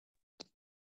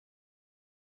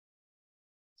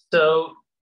So,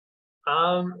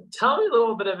 tell me a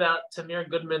little bit about Tamir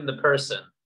Goodman, the person.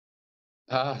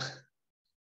 Uh,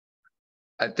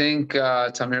 I think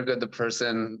Tamir Good, the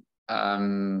person,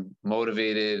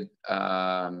 motivated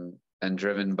and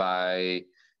driven by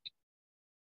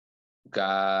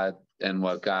God and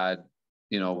what God,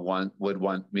 would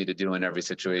want me to do in every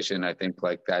situation. I think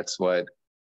like that's what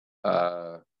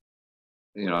I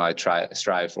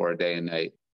strive for day and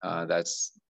night.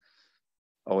 That's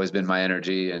always been my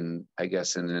energy, and I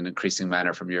guess in an increasing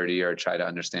manner from year to year, I try to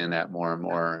understand that more and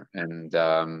more. And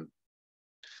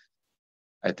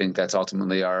I think that's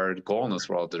ultimately our goal in this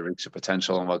world, to reach the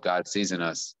potential and what God sees in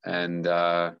us. And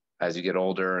as you get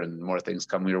older and more things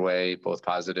come your way, both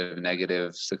positive and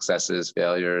negative, successes,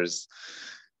 failures,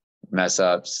 mess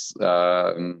ups,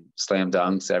 slam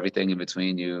dunks, everything in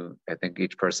between, I think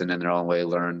each person in their own way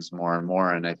learns more and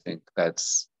more. And I think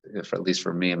that's, at least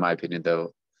for me, in my opinion, the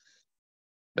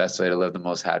best way to live the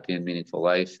most happy and meaningful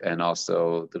life, and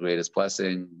also the greatest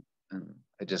blessing. And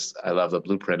I love the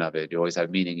blueprint of it. You always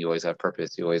have meaning, you always have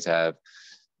purpose, you always have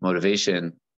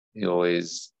motivation, you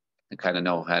always kind of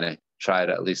know how to try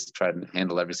to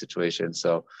handle every situation.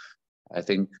 So I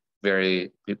think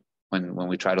when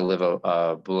we try to live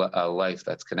a life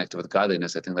that's connected with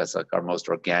godliness, I think that's like our most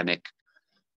organic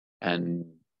and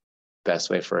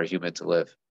best way for a human to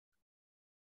live.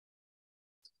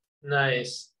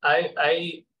 Nice.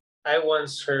 I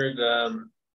once heard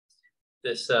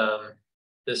this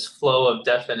flow of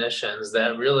definitions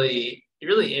that really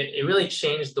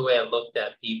changed the way I looked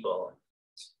at people.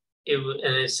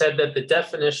 And it said that the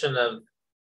definition of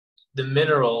the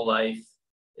mineral life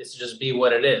is to just be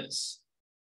what it is.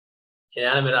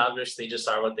 Inanimate objects, they just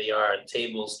are what they are.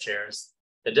 Tables, chairs.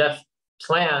 The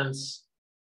plants,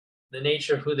 the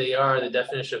nature of who they are, the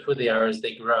definition of who they are is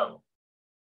they grow.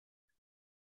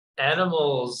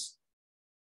 Animals,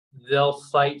 they'll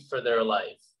fight for their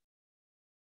life.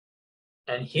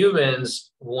 And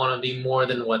humans want to be more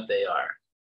than what they are.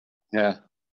 Yeah.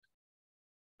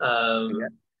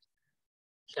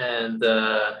 And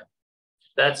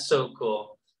that's so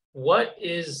cool. When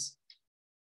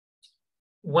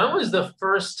was the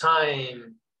first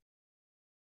time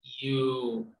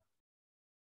you,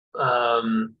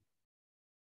 I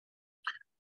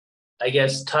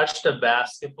guess, touched a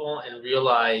basketball and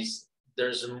realized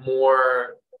this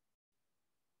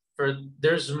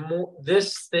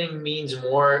thing means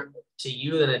more to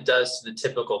you than it does to the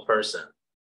typical person?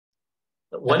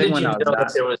 When did you know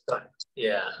that there was time?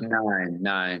 Yeah.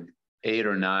 8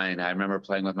 or 9. I remember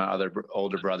playing with my other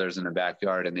older brothers in the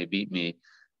backyard, and they beat me.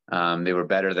 They were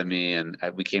better than me, and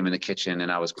we came in the kitchen,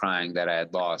 and I was crying that I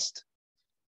had lost.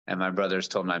 And my brothers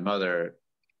told my mother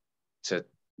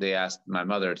they asked my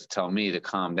mother to tell me to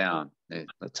calm down. They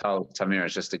tell Tamir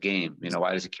it's just a game.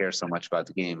 Why does he care so much about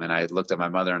the game? And I looked at my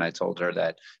mother and I told her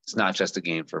that it's not just a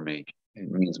game for me.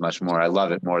 It means much more. I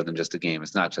love it more than just a game.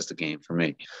 It's not just a game for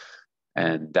me.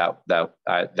 And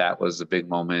that was a big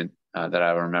moment that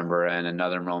I remember. And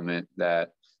another moment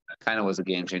that kind of was a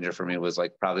game changer for me was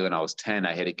like probably when I was 10,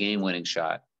 I hit a game-winning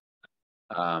shot.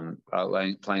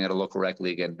 Playing at a local rec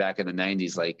league, and back in the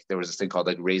 90s, like there was this thing called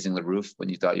like raising the roof. When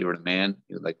you thought you were the man,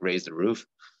 you would like raise the roof.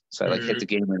 So I hit the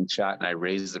game-winning shot and I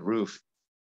raised the roof.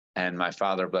 And my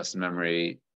father, blessed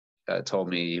memory, told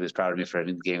me he was proud of me for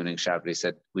hitting the game-winning shot, but he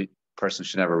said, person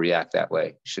should never react that way.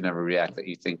 You should never react that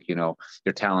you think, your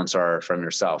talents are from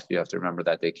yourself. You have to remember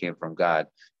that they came from God,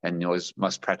 and you always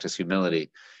must practice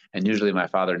humility. And usually my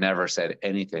father never said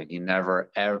anything.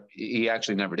 He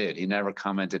actually never did. He never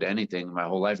commented anything my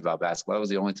whole life about basketball. That was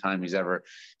the only time he's ever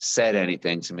said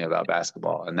anything to me about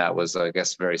basketball. And that was, I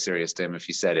guess, very serious to him if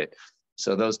he said it.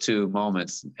 So those two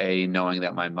moments, knowing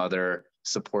that my mother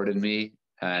supported me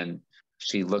and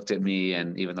she looked at me,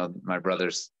 and even though my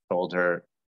brothers told her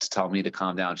to tell me to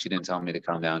calm down, she didn't tell me to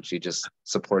calm down. She just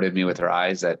supported me with her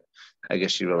eyes. That I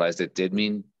guess she realized it did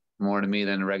mean more to me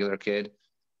than a regular kid.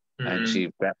 And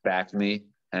she backed me.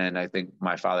 And I think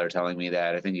my father telling me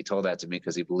that, I think he told that to me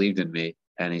because he believed in me,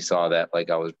 and he saw that like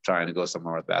I was trying to go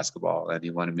somewhere with basketball, and he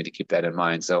wanted me to keep that in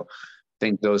mind. So I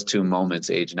think those two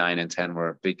moments, age 9 and 10,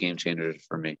 were big game changers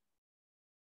for me.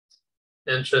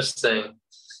 Interesting.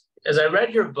 As I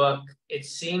read your book, it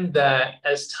seemed that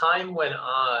as time went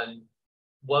on,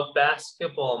 what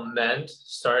basketball meant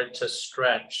started to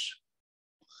stretch.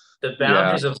 The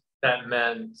boundaries of what that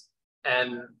meant,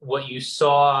 and what you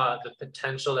saw, the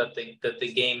potential that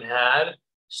the game had,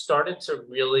 started to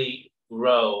really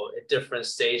grow at different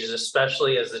stages,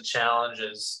 especially as the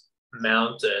challenges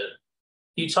mounted.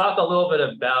 You talk a little bit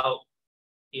about,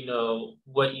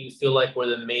 what you feel like were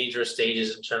the major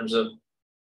stages in terms of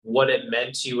what it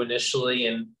meant to you initially,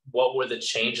 and what were the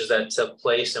changes that took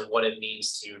place and what it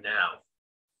means to you now?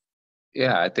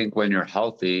 Yeah, I think when you're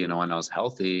healthy, when I was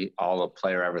healthy, all a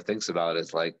player ever thinks about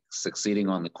is like succeeding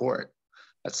on the court.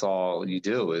 That's all you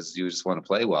do, is you just want to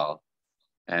play well.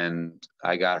 And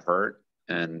I got hurt,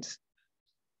 and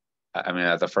I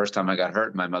mean, the first time I got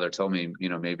hurt, my mother told me,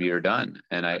 maybe you're done.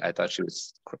 And I thought she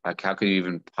was like, how could you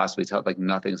even possibly tell? Like,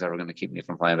 nothing's ever going to keep me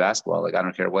from playing basketball. Like, I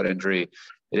don't care what injury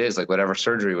it is, like whatever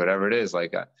surgery, whatever it is.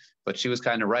 Like, but she was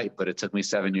kind of right. But it took me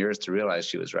 7 years to realize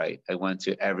she was right. I went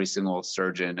to every single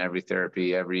surgeon, every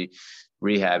therapy, every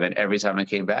rehab. And every time I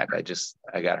came back,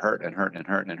 I got hurt and hurt and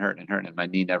hurt and hurt and hurt. And my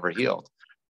knee never healed.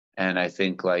 And I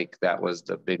think like that was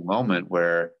the big moment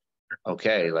where,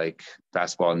 okay, like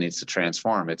basketball needs to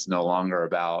transform. It's no longer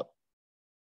about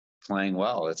playing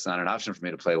well. It's not an option for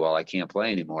me to play well. I can't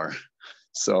play anymore.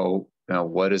 So,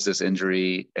 what is this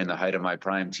injury in the height of my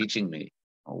prime teaching me?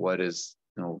 What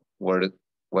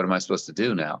am I supposed to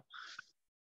do now?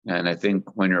 And I think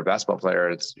when you're a basketball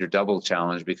player, you're double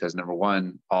challenged because number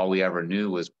one, all we ever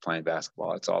knew was playing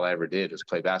basketball. It's all I ever did was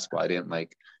play basketball. I didn't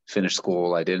like finish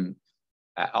school.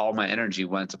 All my energy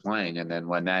went to playing. And then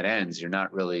when that ends, you're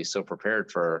not really so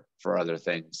prepared for other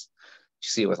things. You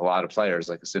see it with a lot of players,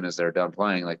 like as soon as they're done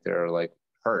playing, like they're like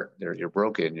hurt, you're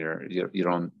broken. You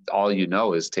don't, all you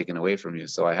know is taken away from you.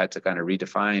 So I had to kind of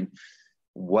redefine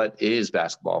what is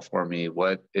basketball for me?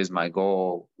 What is my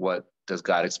goal? What does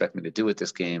God expect me to do with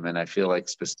this game? And I feel like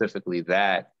specifically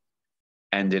that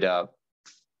ended up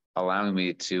allowing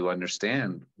me to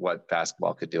understand what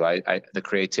basketball could do. The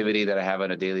creativity that I have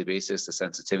on a daily basis, the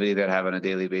sensitivity that I have on a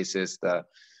daily basis,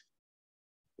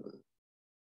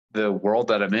 the world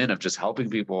that I'm in of just helping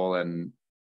people and,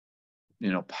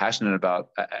 passionate about,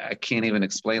 I can't even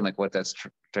explain like what that's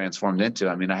transformed into.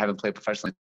 I mean, I haven't played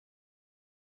professionally.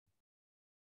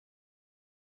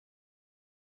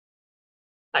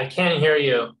 I can't hear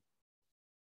you.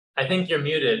 I think you're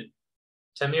muted.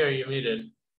 Tamir, you're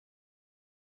muted.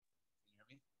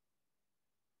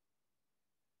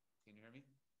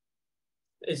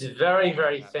 It's very,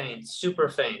 very faint, super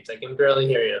faint. I can barely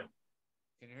hear you.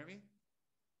 Can you hear me?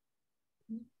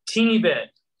 Teeny bit.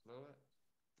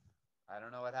 I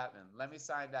don't know what happened. Let me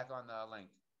sign back on the link.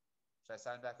 Should I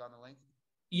sign back on the link?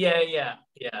 Yeah.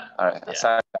 All right. Yeah.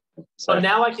 Sorry. Oh,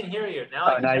 now I can hear you.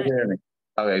 Now you hear me.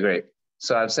 Okay, great.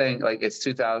 So I'm saying like it's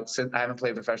 2000. I haven't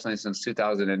played professionally since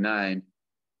 2009,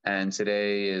 and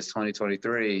today is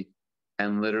 2023,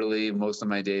 and literally most of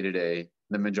my day today,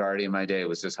 the majority of my day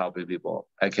was just helping people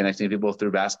and connecting people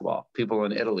through basketball. People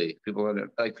in Italy,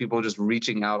 people just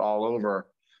reaching out all over,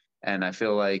 and I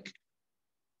feel like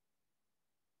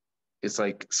it's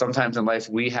like sometimes in life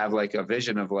we have like a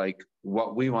vision of like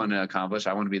what we want to accomplish.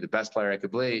 I want to be the best player I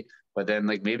could be, but then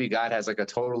like maybe God has like a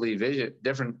totally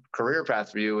different career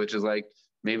path for you, which is like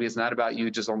maybe it's not about you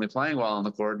just only playing well on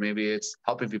the court. Maybe it's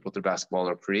helping people through basketball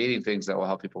or creating things that will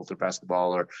help people through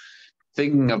basketball or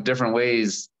thinking of different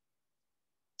ways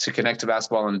to connect to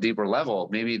basketball on a deeper level.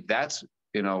 Maybe that's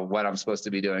what I'm supposed to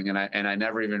be doing, and I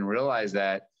never even realized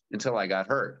that until I got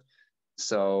hurt.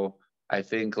 So I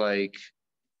think like,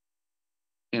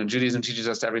 Judaism teaches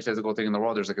us every physical thing in the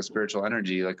world, there's like a spiritual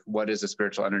energy. Like, what is the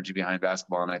spiritual energy behind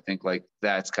basketball? And I think like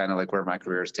that's kind of like where my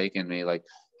career has taken me. Like,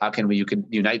 how can you can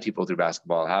unite people through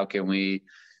basketball? How can we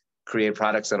create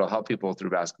products that'll help people through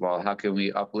basketball? How can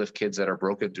we uplift kids that are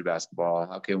broken through basketball?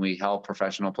 How can we help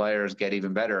professional players get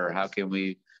even better? How can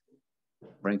we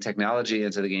bring technology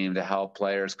into the game to help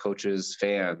players, coaches,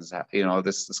 fans?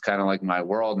 This is kind of like my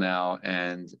world now,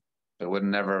 and I would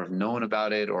never have known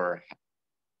about it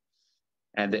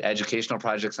and the educational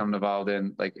projects I'm involved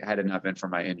in, like, had it not been for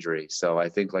my injury. So I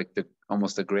think like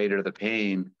almost the greater the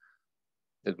pain,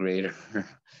 the greater,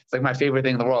 it's like my favorite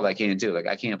thing in the world I can't do. Like,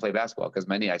 I can't play basketball because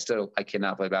my knee, I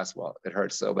cannot play basketball. It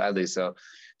hurts so badly. So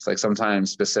it's like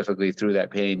sometimes specifically through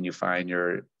that pain, you find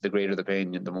the greater the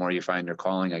pain, the more you find your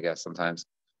calling, I guess, sometimes.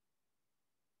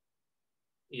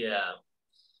 Yeah.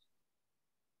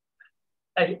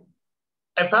 You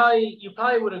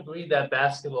probably would agree that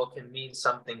basketball can mean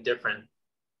something different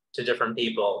to different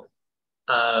people.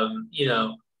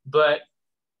 But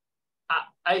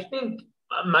I think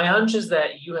my hunch is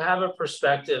that you have a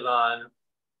perspective on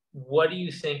what do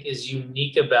you think is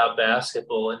unique about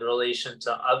basketball in relation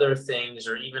to other things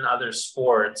or even other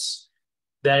sports,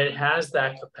 that it has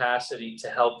that capacity to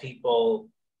help people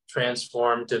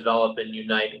transform, develop, and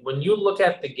unite. When you look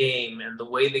at the game and the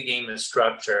way the game is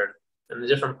structured and the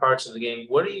different parts of the game,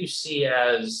 what do you see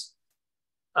as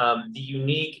the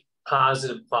unique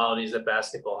positive qualities that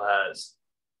basketball has?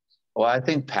 Well, I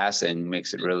think passing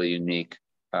makes it really unique.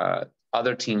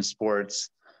 Other team sports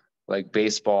like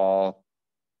baseball,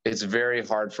 it's very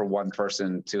hard for one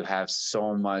person to have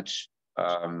so much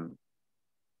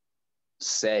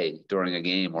say during a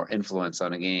game or influence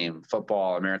on a game.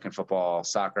 Football, American football,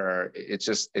 soccer,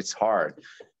 it's hard.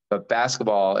 But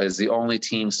basketball is the only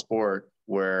team sport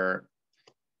where,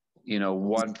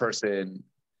 one person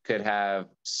could have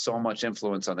so much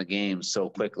influence on the game so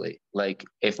quickly. Like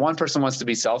if one person wants to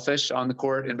be selfish on the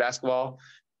court in basketball,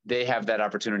 they have that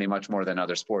opportunity much more than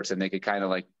other sports, and they could kind of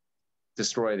like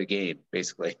destroy the game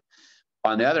basically.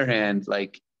 On the other hand,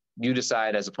 like you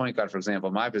decide as a point guard, for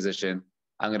example, my position,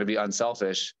 I'm going to be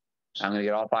unselfish. I'm going to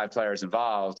get all 5 players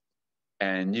involved.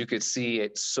 And you could see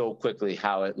it so quickly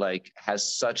how it like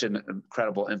has such an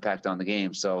incredible impact on the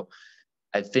game. So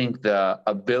I think the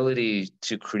ability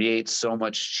to create so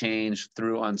much change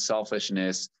through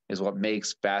unselfishness is what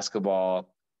makes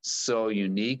basketball so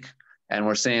unique. And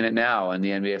we're seeing it now in the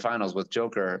NBA Finals with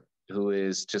Joker, who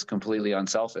is just completely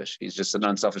unselfish. He's just an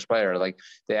unselfish player. Like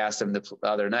they asked him the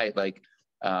other night, like,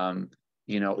 do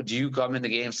you come in the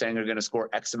game saying you're going to score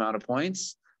X amount of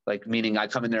points? Like, meaning I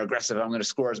come in there aggressive, I'm going to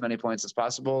score as many points as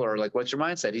possible? Or like, what's your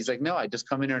mindset? He's like, no, I just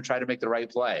come in here and try to make the right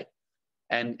play.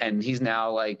 And he's now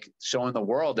like showing the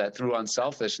world that through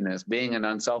unselfishness, being an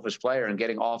unselfish player and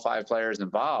getting all 5 players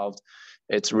involved,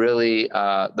 it's really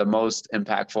the most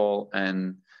impactful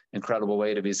and incredible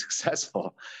way to be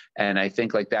successful. And I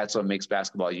think like that's what makes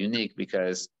basketball unique,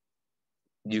 because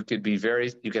you could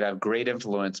have great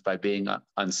influence by being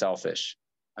unselfish.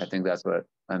 I think that's what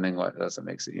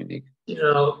makes it unique.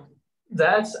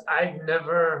 I've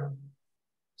never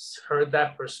heard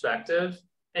that perspective.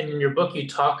 And in your book, you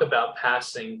talk about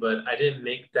passing, but I didn't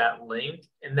make that link.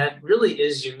 And that really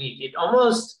is unique. It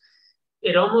almost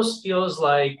feels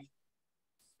like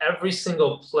every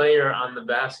single player on the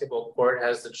basketball court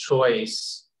has the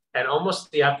choice and almost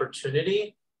the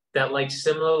opportunity that like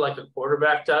similar like a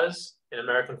quarterback does in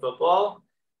American football,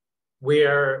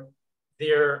 where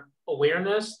their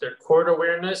awareness, their court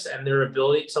awareness, and their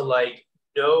ability to like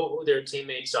know who their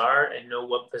teammates are and know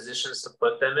what positions to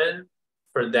put them in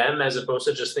for them, as opposed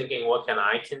to just thinking what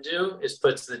I can do, is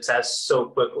put to the test so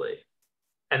quickly.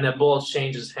 And that ball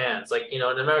changes hands. Like, in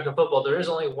American football, there is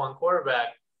only one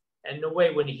quarterback. And no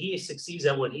way, when he succeeds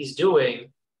at what he's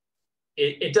doing,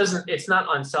 it's not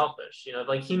unselfish.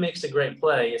 Like he makes a great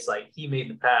play. It's like he made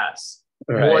the pass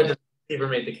more than the receiver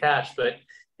made the catch. But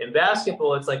in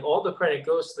basketball, it's like all the credit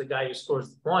goes to the guy who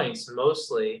scores the points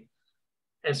mostly.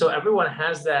 And so everyone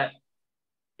has that,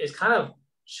 is kind of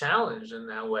challenged in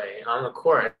that way on the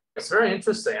court. It's very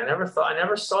interesting. I never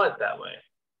saw it that way.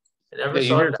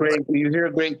 You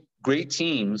hear great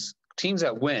teams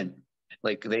that win.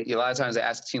 Like a lot of times they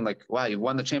ask a team like, wow, you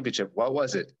won the championship. What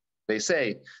was it? They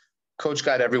say, coach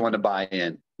got everyone to buy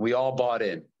in. We all bought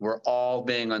in. We're all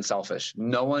being unselfish.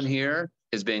 No one here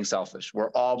is being selfish.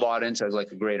 We're all bought into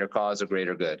like a greater cause, a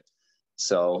greater good.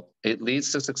 So it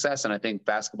leads to success. And I think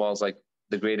basketball is like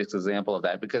the greatest example of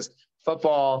that, because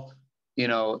football,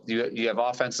 you have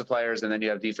offensive players and then you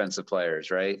have defensive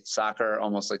players, right? Soccer,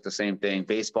 almost like the same thing.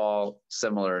 Baseball,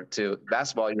 similar to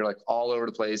basketball. You're like all over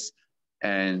the place,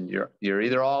 and you're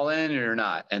either all in or you're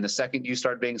not. And the second you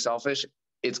start being selfish,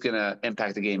 it's going to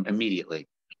impact the game immediately,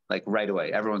 like right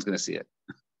away. Everyone's going to see it.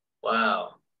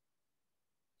 Wow.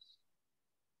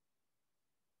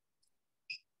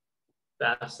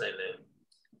 Fascinating.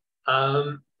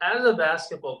 As a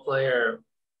basketball player,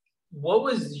 what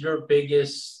do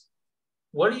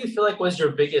you feel like was your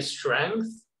biggest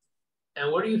strength?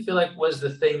 And what do you feel like was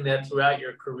the thing that throughout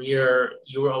your career,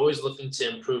 you were always looking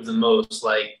to improve the most?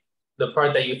 Like the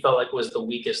part that you felt like was the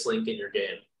weakest link in your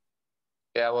game?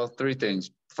 Yeah, well, 3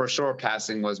 things. For sure,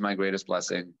 passing was my greatest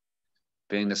blessing.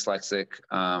 Being dyslexic,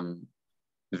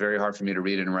 very hard for me to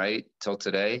read and write till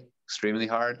today, extremely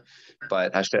hard.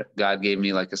 But God gave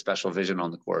me like a special vision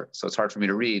on the court. So it's hard for me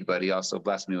to read, but he also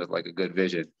blessed me with like a good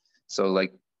vision. So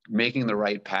like making the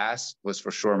right pass was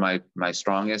for sure my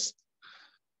strongest.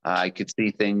 I could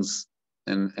see things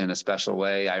in a special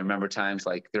way. I remember times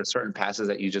like there are certain passes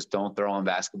that you just don't throw in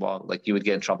basketball. Like you would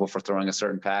get in trouble for throwing a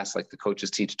certain pass. Like the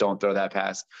coaches teach, don't throw that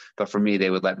pass. But for me, they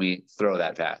would let me throw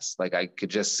that pass. Like I could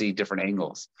just see different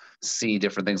angles, see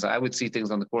different things. I would see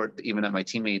things on the court, even that my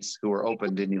teammates who were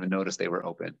open didn't even notice they were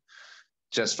open,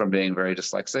 just from being very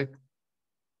dyslexic.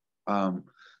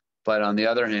 But on the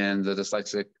other hand, the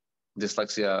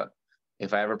dyslexia,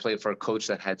 if I ever played for a coach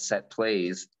that had set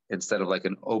plays instead of like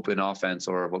an open offense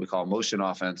or what we call motion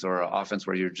offense, or an offense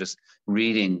where you're just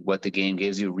reading what the game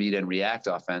gives you, read and react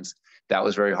offense, that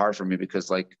was very hard for me, because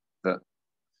like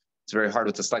it's very hard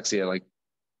with dyslexia. Like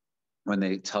when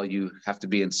they tell you have to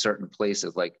be in certain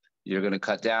places, like you're going to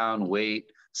cut down, wait,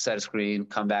 set a screen,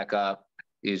 come back up.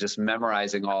 you're just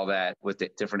memorizing all that with the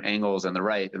different angles and the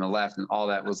right and the left, and all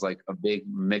that was like a big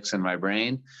mix in my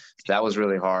brain. So that was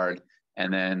really hard.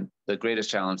 And then the greatest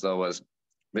challenge though was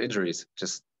the injuries.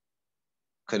 Just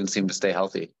couldn't seem to stay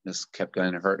healthy. Just kept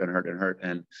getting hurt and hurt and hurt.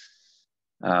 And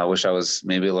wish I was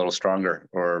maybe a little stronger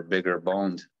or bigger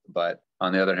boned. But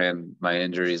on the other hand, my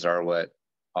injuries are what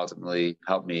ultimately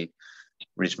helped me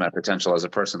reach my potential as a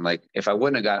person. Like if I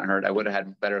wouldn't have gotten hurt, I would have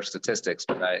had better statistics,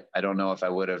 but I don't know if I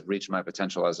would have reached my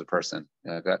potential as a person.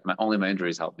 Only my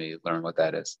injuries helped me learn what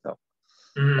that is. So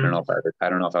I don't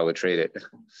know if I would trade it.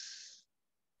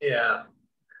 Yeah.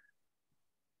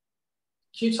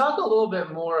 Can you talk a little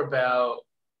bit more about,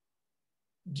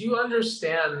 do you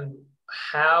understand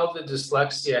how the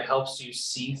dyslexia helps you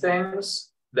see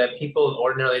things that people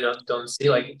ordinarily don't see?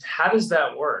 Like, how does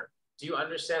that work? Do you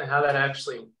understand how that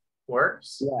actually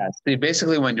works? Yeah. See,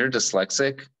 basically when you're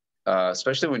dyslexic,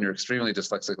 especially when you're extremely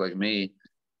dyslexic like me,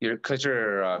 because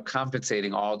you're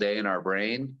compensating all day in our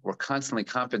brain, we're constantly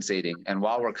compensating. And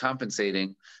while we're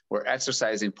compensating, we're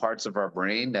exercising parts of our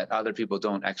brain that other people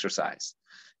don't exercise.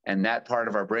 And that part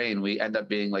of our brain, we end up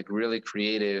being like really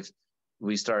creative.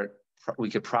 We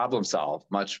could problem solve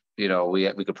much, we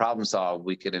could problem solve,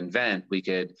 we could invent, we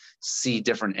could see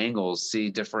different angles,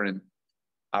 see different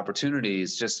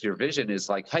opportunities. Just your vision is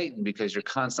like heightened because you're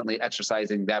constantly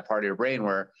exercising that part of your brain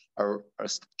where a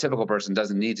typical person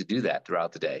doesn't need to do that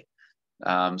throughout the day.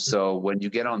 So when you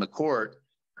get on the court,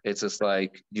 it's just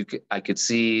like I could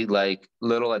see like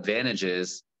little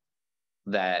advantages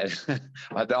that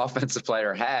the offensive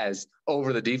player has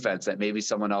over the defense that maybe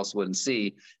someone else wouldn't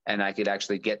see. And I could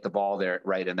actually get the ball there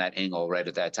right in that angle right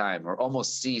at that time, or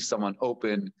almost see someone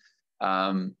open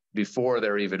before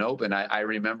they're even open. I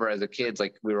remember as a kid,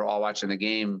 like we were all watching the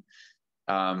game,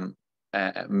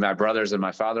 my brothers and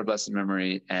my father, blessed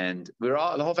memory, and the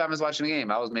whole family was watching the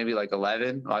game. I was maybe like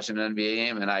 11 watching an NBA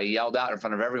game, and I yelled out in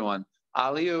front of everyone,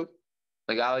 alley-oop,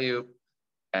 like alley-oop.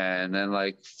 And then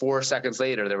like 4 seconds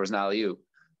later, there was an alley-oop.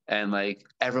 And like,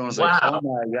 everyone was like, oh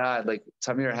my God, like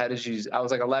Tamir, how did you, I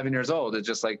was like 11 years old. It's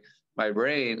just like, my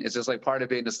brain, it's just like part of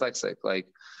being dyslexic. Like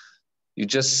you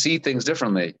just see things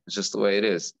differently. It's just the way it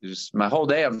is. My whole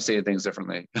day, I'm seeing things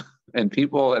differently and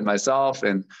people and myself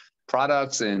and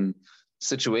products and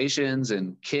situations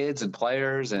and kids and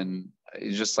players. And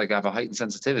you just like have a heightened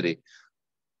sensitivity.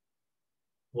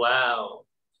 Wow.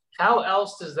 How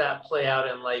else does that play out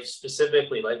in life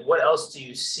specifically? Like what else do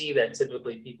you see that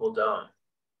typically people don't?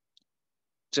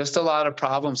 Just a lot of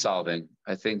problem solving.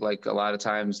 I think like a lot of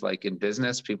times, like in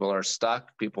business, people are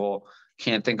stuck. People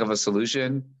can't think of a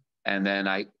solution. And then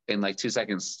in like 2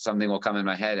 seconds, something will come in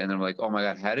my head and they're like, oh my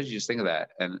God, how did you just think of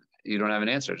that? And you don't have an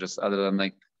answer just other than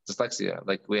like dyslexia.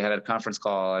 Like we had a conference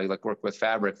call. I like worked with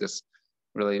Fabric, this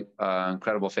really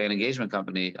incredible fan engagement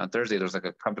company. On Thursday, there was like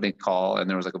a company call and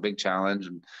there was like a big challenge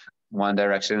in one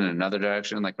direction and another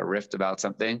direction, like a rift about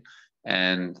something.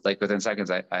 And like within seconds,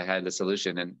 I had the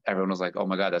solution and everyone was like, oh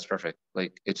my God, that's perfect.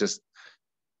 Like, it's just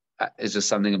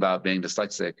something about being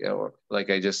dyslexic, or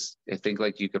like, I think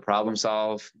like you could problem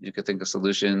solve, you could think of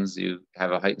solutions, you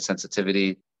have a heightened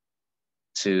sensitivity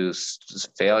to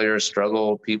failure,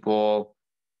 struggle, people,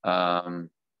 all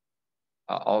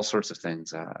sorts of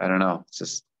things. I don't know. It's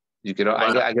just, I could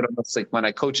almost like when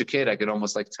I coach a kid, I could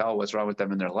almost like tell what's wrong with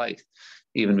them in their life,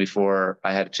 even before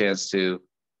I had a chance to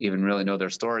even really know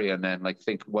their story, and then like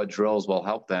think what drills will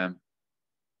help them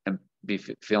and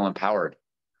feel empowered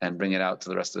and bring it out to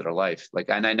the rest of their life. Like,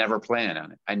 and I never plan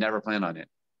on it. I never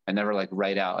like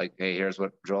write out like, hey, here's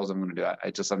what drills I'm going to do.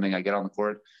 It's just something I get on the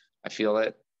court, I feel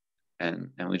it, and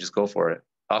we just go for it.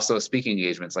 Also speaking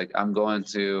engagements, like I'm going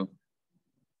to,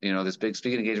 this big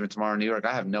speaking engagement tomorrow in New York.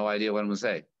 I have no idea what I'm going to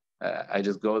say. I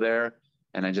just go there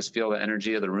and I just feel the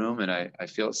energy of the room, and I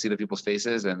see the people's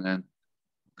faces, and then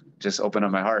just open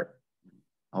up my heart.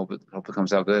 Hope it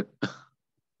comes out good.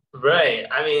 Right.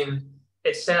 I mean,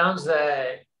 it sounds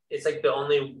that it's like the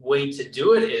only way to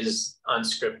do it is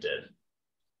unscripted,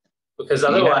 because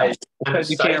otherwise,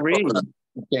 because you can't read.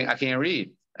 I can't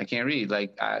read.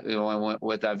 Like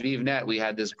with Aviv Net, we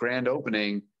had this grand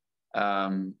opening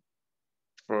at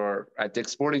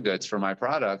Dick's Sporting Goods for my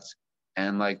product,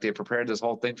 and like they prepared this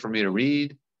whole thing for me to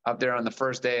read up there on the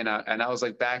first day, and I was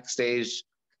like backstage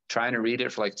trying to read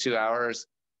it for like 2 hours.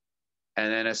 And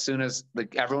then as soon as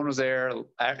like everyone was there,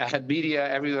 I had media,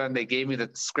 everyone, they gave me the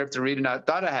script to read, and I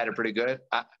thought I had it pretty good.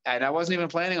 And I wasn't even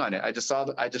planning on it. I just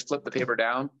flipped the paper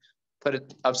down, put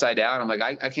it upside down. I'm like,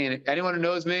 I can't, anyone who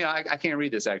knows me, I can't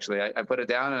read this actually. I put it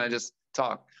down and I just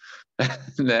talk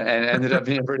and ended up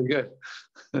being pretty good.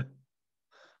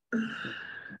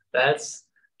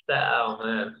 Oh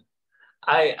man.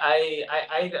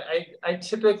 I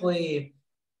typically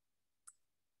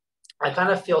I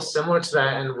kind of feel similar to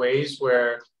that in ways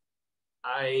where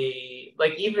I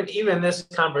like even this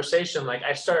conversation, like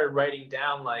I started writing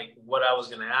down like what I was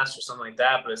gonna ask or something like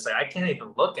that, but it's like I can't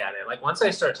even look at it. Like once I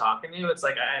start talking to you, it's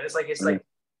like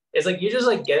it's like you just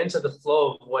like get into the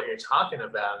flow of what you're talking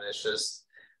about, and it's just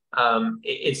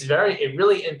it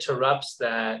really interrupts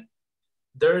that.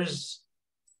 There's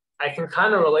I can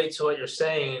kind of relate to what you're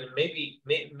saying, and maybe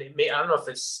I don't know if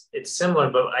it's similar,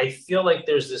 but I feel like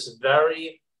there's this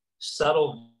very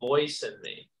subtle voice in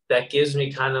me that gives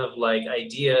me kind of like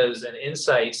ideas and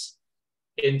insights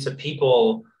into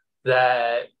people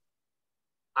that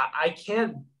I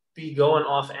can't be going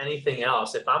off anything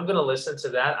else. If I'm gonna listen to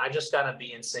that, I just gotta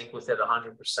be in sync with it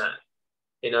 100%.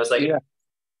 You know, it's like Yeah.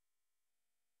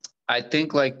 I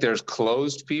think like there's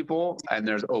closed people and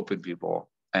there's open people.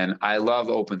 And I love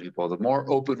open people. The more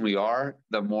open we are,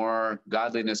 the more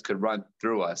godliness could run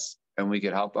through us and we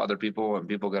could help other people and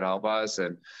people could help us.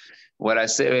 And what I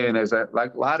say is that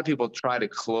like a lot of people try to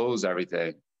close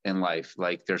everything in life.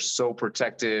 Like they're so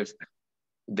protective.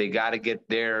 They got to get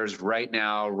theirs right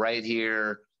now, right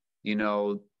here, you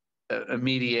know,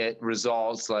 immediate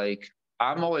results. Like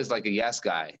I'm always like a yes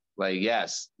guy. Like,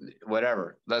 yes,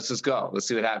 whatever. Let's just go. Let's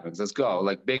see what happens. Let's go.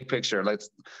 Like big picture. Let's,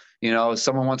 you know, if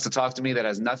someone wants to talk to me that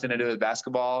has nothing to do with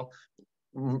basketball,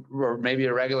 or maybe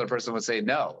a regular person would say,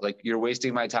 no, like you're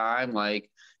wasting my time. Like,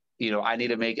 you know, I need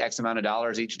to make X amount of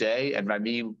dollars each day. And by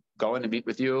me going to meet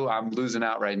with you, I'm losing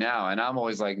out right now. And I'm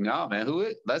always like, no,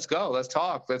 man, let's go. Let's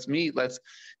talk. Let's meet. Let's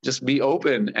just be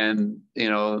open. And,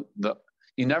 you know,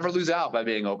 you never lose out by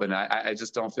being open. I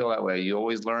just don't feel that way. You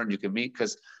always learn. You can meet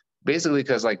because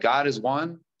like God is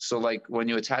one. So like when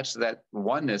you attach to that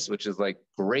oneness, which is like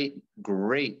great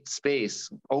space,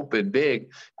 open,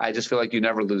 big, I just feel like you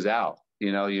never lose out.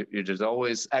 You know, you're just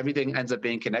always, everything ends up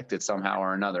being connected somehow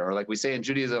or another. Or like we say in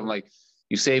Judaism, like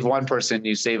you save one person,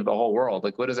 you save the whole world.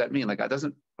 Like, what does that mean? Like, I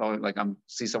doesn't, like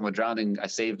see someone drowning, I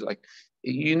saved, like,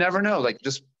 you never know. Like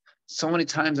just so many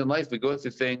times in life, we go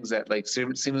through things that like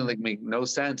seemingly like make no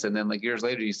sense. And then like years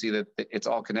later, you see that it's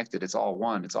all connected. It's all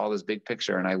one. It's all this big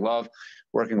picture. And I love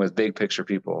working with big picture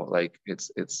people. Like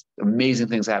it's amazing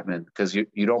things happening because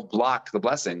you don't block the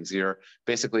blessings. You're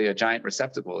basically a giant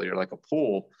receptacle. You're like a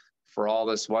pool for all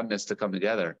this oneness to come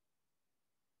together.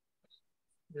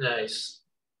 nice.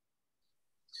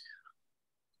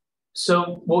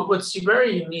 So what's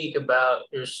very unique about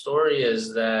your story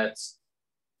is that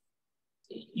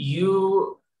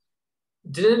you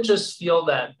didn't just feel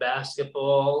that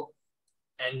basketball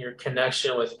and your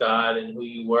connection with God and who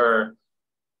you were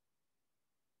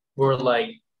like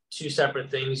two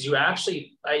separate things. You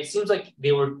actually, it seems like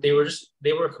they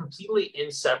were completely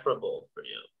inseparable for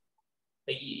you.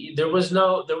 Like, there was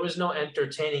no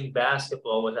entertaining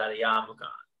basketball without a yarmulke,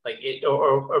 like it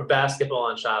or basketball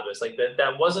on Shabbos. Like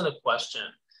that wasn't a question.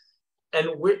 And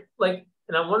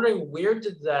and I'm wondering where do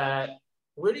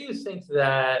you think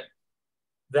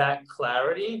that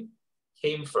clarity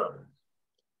came from?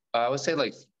 I would say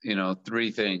like, you know,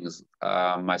 three things.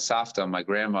 My Savta, my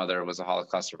grandmother was a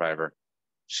Holocaust survivor.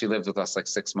 She lived with us like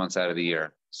 6 months out of the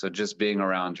year. So just being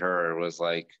around her was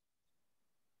like,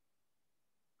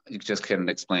 you just couldn't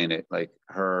explain it. Like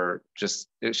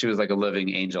she was like a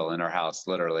living angel in our house,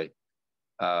 literally.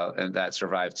 And that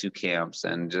survived 2 camps,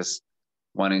 and just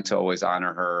wanting to always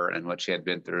honor her and what she had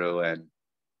been through,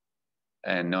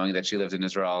 and knowing that she lived in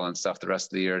Israel and stuff the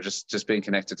rest of the year, just being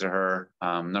connected to her.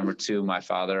 Number two, my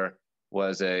father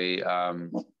was a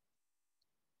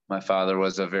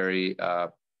very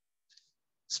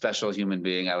special human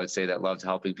being, I would say, that loved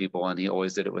helping people, and he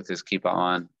always did it with his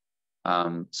kippah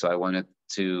on. So I wanted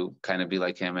to kind of be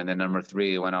like him. And then number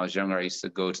three, when I was younger, I used to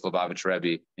go to Lubavitch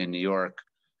Rebbe in New York,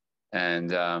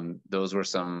 and those were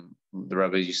the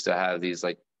Rebbe used to have these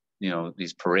like, you know,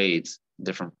 these parades,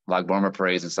 different Lag Bomer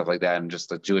parades and stuff like that, and just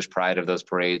the Jewish pride of those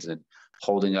parades, and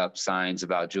holding up signs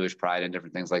about Jewish pride and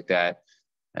different things like that,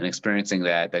 and experiencing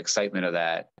that, the excitement of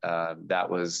that. That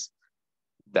was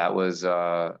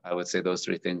I would say those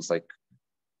three things, like,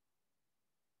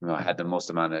 you know, had the most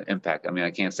amount of impact. I mean,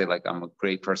 I can't say like I'm a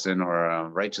great person or a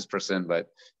righteous person, but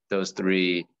those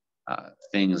three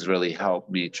things really helped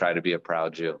me try to be a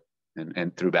proud Jew,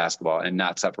 and through basketball, and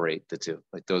not separate the two.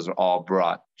 Like those are all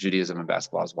brought Judaism and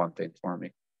basketball as one thing for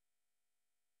me.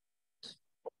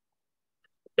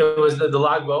 It was the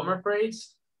Lag Bomer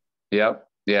parades. Yep.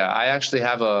 Yeah. I actually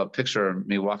have a picture of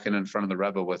me walking in front of the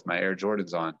Rebbe with my Air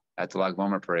Jordans on at the Lag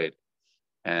Bomer parade.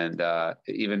 And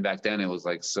even back then, it was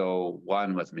like so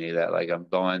one with me that like I'm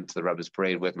going to the Rebbe's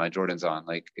parade with my Jordans on.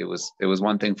 Like it was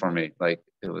one thing for me. Like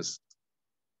it was,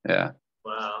 yeah.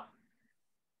 Wow.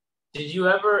 did you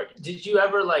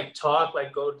ever like talk,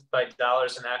 like go by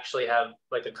dollars and actually have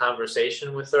like a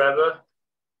conversation with the Rebbe?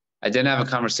 I didn't have a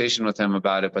conversation with him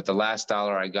about it, but the last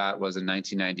dollar I got was in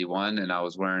 1991, and I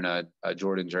was wearing a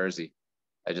Jordan jersey.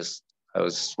 I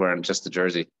was wearing just the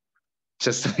jersey,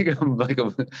 just like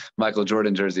a Michael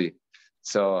Jordan jersey.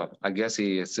 So I guess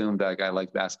he assumed that I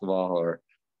liked basketball, or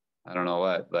I don't know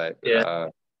what, but Yeah.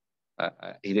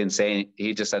 he didn't say.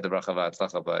 He just said the bracha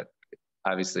v'atzlacha. But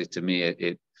obviously, to me,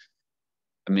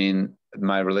 I mean,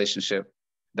 my relationship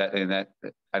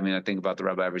I mean, I think about the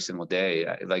Rebbe every single day.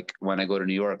 Like when I go to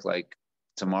New York, like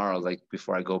tomorrow, like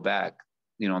before I go back,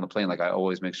 on the plane, like I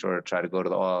always make sure to try to go to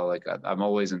the oil. Like I'm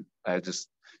always in.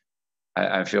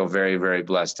 I feel very, very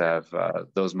blessed to have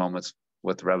those moments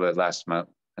with the Rebbe. Last month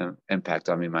impact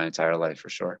on me my entire life for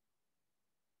sure.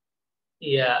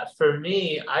 Yeah, for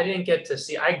me, I didn't get to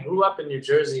see. I grew up in New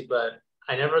Jersey, but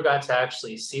I never got to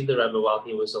actually see the Rebbe while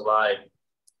he was alive.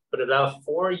 But about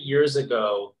 4 years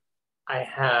ago, I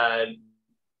had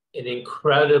an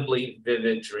incredibly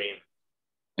vivid dream.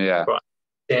 Yeah.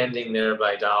 Standing there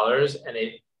by dollars, and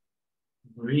it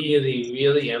really,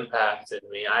 really impacted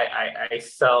me. I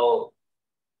felt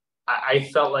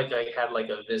like I had like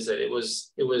a visit. It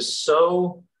was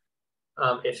so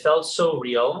it felt so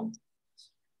real.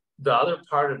 The other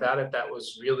part about it that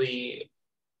was really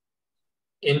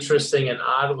interesting and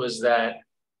odd was that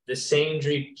the same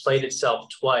dream played itself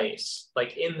twice.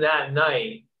 Like in that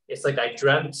night, it's like I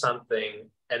dreamt something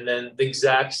and then the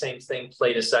exact same thing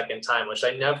played a second time, which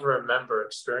I never remember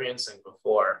experiencing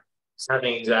before. It's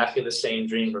having exactly the same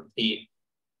dream repeat.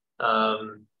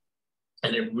 And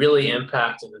it really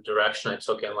impacted the direction I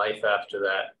took in life after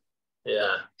that.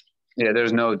 Yeah. Yeah,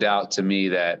 there's no doubt to me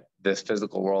that this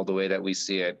physical world, the way that we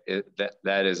see it,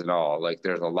 that isn't all. Like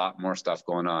there's a lot more stuff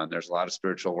going on. There's a lot of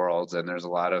spiritual worlds, and there's a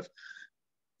lot of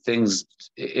things.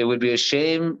 It would be a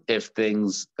shame if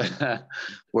things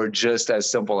were just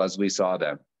as simple as we saw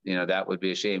them. That would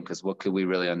be a shame, because what could we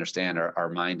really understand? Our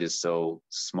mind is so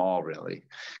small, really,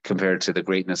 compared to the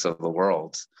greatness of the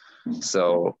world.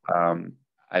 So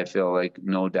I feel like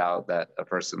no doubt that a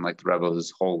person like the Rebbe,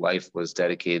 whose whole life was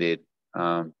dedicated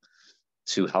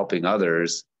to helping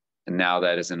others, and now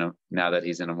that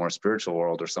he's in a more spiritual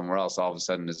world or somewhere else, all of a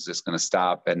sudden is just going to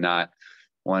stop and not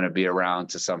want to be around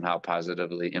to somehow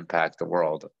positively impact the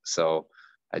world. So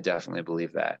I definitely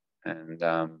believe that. And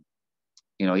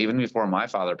even before my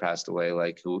father passed away,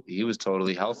 like he was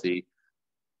totally healthy.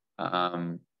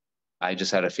 I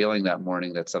just had a feeling that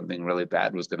morning that something really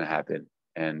bad was going to happen,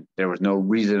 and there was no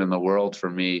reason in the world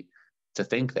for me to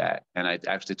think that. And I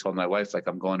actually told my wife, like,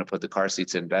 I'm going to put the car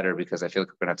seats in better because I feel like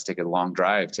we're gonna have to take a long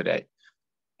drive today.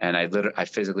 And I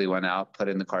physically went out, put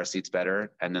in the car seats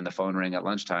better, and then the phone rang at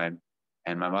lunchtime,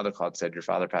 and my mother called, said, your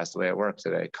father passed away at work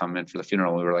today. Come in for the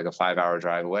funeral. We were like a 5-hour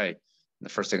drive away. And the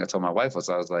first thing I told my wife was,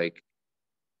 I was like,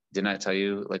 didn't I tell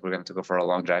you, like, we're going to have to go for a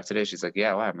long drive today? She's like,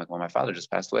 yeah, why? I'm like, well, my father just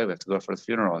passed away. We have to go for the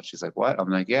funeral. And she's like, what? I'm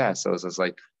like, yeah. So it's just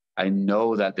like, I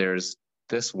know that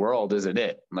this world isn't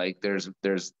it. Like there's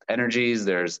energies,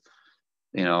 it's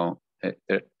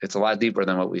a lot deeper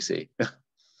than what we see.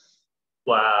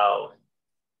 Wow.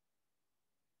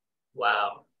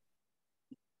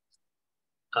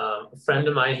 A friend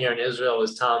of mine here in Israel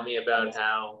was telling me about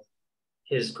how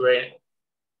his great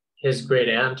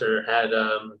aunt had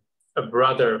a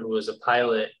brother who was a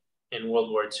pilot in World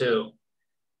War II,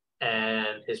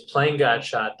 and his plane got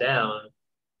shot down,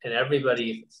 and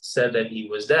everybody said that he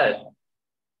was dead.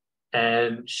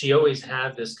 And she always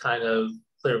had this kind of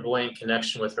clairvoyant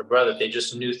connection with her brother. They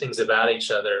just knew things about each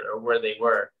other or where they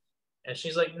were. And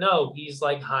she's like, no, he's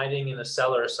like hiding in a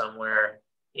cellar somewhere,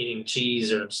 eating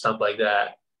cheese or stuff like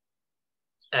that.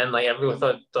 And like everyone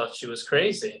thought she was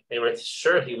crazy. They were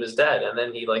sure he was dead. And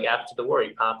then he, like, after the war, he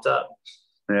popped up.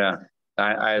 Yeah.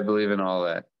 I believe in all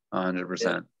that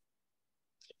 100%.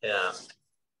 Yeah.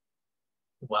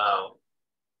 Wow.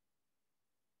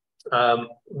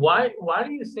 Why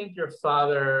do you think your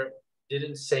father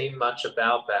didn't say much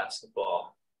about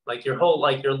basketball? Like your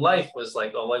life was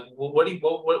like, oh, like what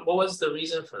was the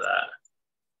reason for that?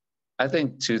 I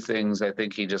think two things. I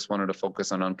think he just wanted to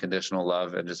focus on unconditional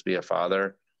love and just be a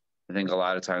father. I think a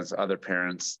lot of times other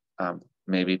parents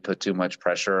maybe put too much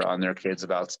pressure on their kids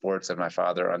about sports, and my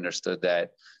father understood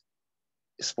that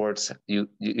sports, you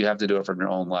have to do it from your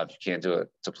own love. You can't do it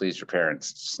to please your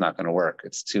parents. It's just not going to work.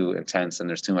 It's too intense and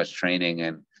there's too much training.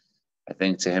 And I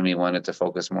think to him, he wanted to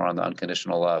focus more on the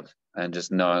unconditional love and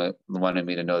just wanted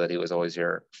me to know that he was always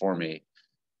here for me,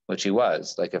 which he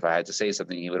was. Like if I had to say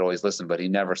something, he would always listen, but he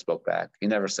never spoke back. He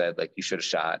never said like, you should have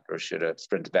shot or should have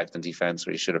sprinted back to defense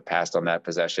or you should have passed on that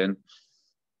possession.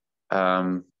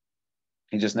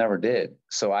 He just never did.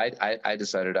 So I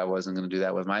decided I wasn't going to do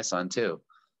that with my son too.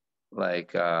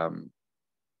 Like, I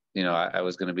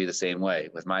was going to be the same way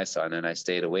with my son, and I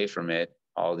stayed away from it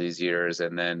all these years.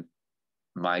 And then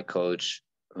my coach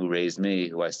who raised me,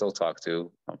 who I still talk to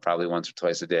probably once or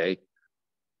twice a day,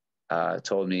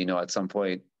 told me, at some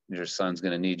point your son's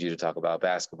going to need you to talk about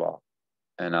basketball.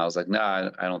 And I was like, no,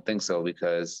 I don't think so,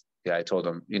 because I told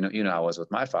him, how I was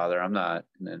with my father. I'm not.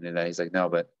 And then he's like, no,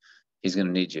 but he's going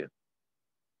to need you.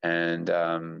 And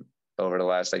over the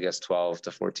last, I guess, 12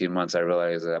 to 14 months, I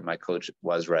realized that my coach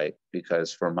was right,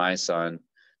 because for my son,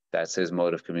 that's his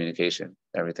mode of communication.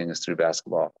 Everything is through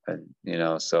basketball. And,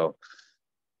 so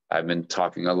I've been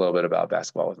talking a little bit about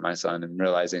basketball with my son and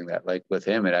realizing that, like, with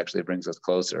him, it actually brings us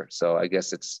closer. So I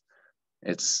guess it's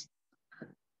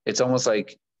almost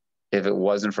like, if it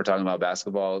wasn't for talking about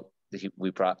basketball,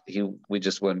 we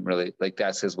just wouldn't really, like,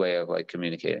 that's his way of like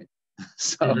communicating.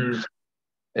 So,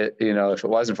 if it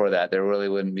wasn't for that, there really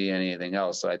wouldn't be anything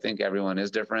else. So I think everyone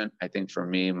is different. I think for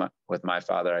me, with my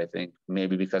father, I think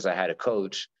maybe because I had a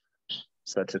coach,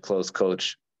 such a close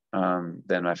coach,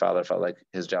 then my father felt like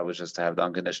his job was just to have the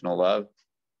unconditional love.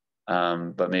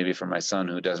 But maybe for my son,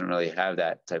 who doesn't really have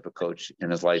that type of coach in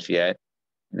his life yet,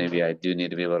 maybe I do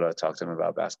need to be able to talk to him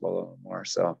about basketball a little more.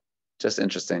 So just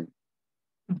interesting.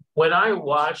 When I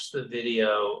watched the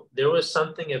video, there was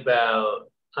something about,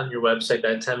 on your website,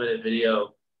 that 10-minute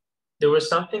video, there was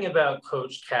something about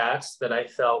Coach Katz that I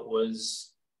felt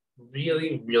was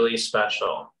really, really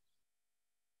special.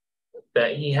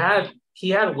 That he had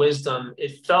wisdom.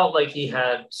 It felt like he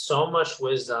had so much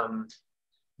wisdom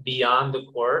beyond the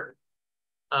court,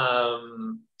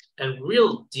 and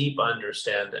real deep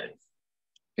understanding.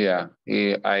 Yeah,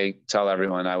 I tell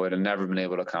everyone I would have never been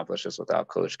able to accomplish this without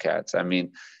Coach Katz. I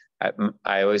mean,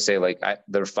 I always say, like,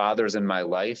 their fathers in my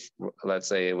life. Let's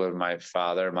say it was my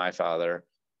father, my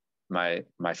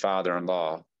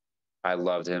father-in-law. I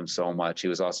loved him so much. He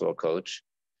was also a coach.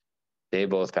 They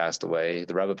both passed away.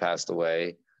 The Rebbe passed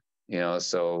away.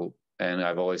 So, and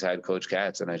I've always had Coach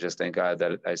Katz, and I just thank God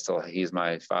that he's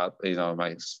my father.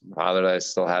 My father that I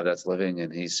still have that's living,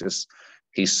 and he's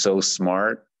so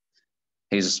smart.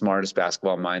 He's the smartest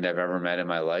basketball mind I've ever met in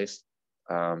my life.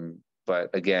 But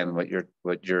again, what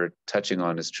you're touching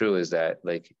on is true, is that,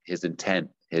 like, his intent,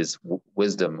 his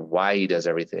wisdom, why he does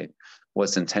everything,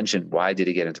 what's intention, why did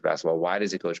he get into basketball, why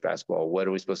does he coach basketball, what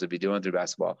are we supposed to be doing through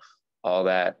basketball, all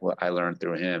that I learned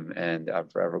through him, and I'm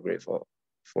forever grateful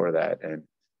for that. And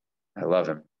I love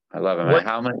him.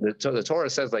 How many? The Torah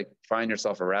says, like, find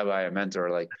yourself a rabbi, a mentor.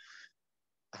 Like,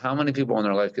 how many people in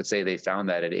their life could say they found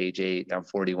that at age 8? I'm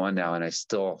 41 now, and I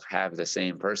still have the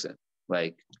same person.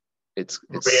 Like, it's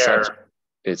rare.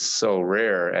 It's so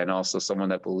rare. And also someone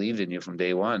that believed in you from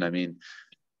day one. I mean,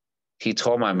 he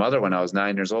told my mother when I was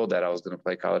 9 years old that I was going to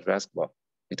play college basketball.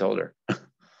 He told her.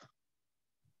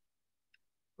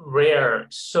 Rare,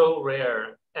 so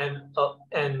rare. And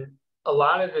a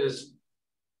lot of it is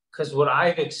because what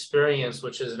I've experienced,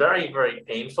 which is very, very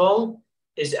painful,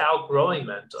 is outgrowing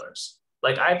mentors.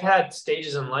 Like, I've had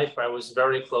stages in life where I was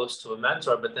very close to a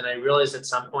mentor, but then I realized at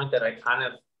some point that I kind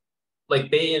of, like,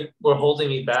 they were holding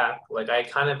me back. Like, I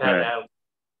kind of had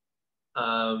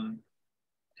Right.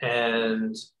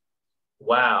 and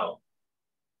wow,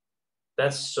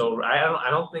 that's so. I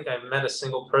don't think I've met a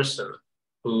single person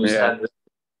who's Yeah. had this.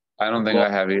 I don't think I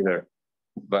have either,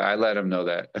 but I let him know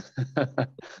that.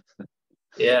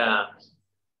 Yeah.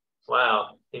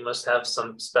 Wow. He must have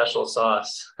some special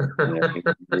sauce. Yeah,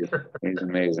 he's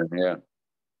amazing. Yeah.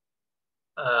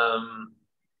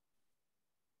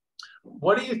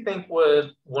 What do you think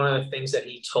was one of the things that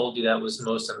he told you that was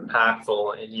most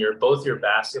impactful in both your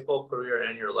basketball career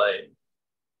and your life?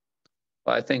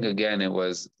 Well, I think, again, it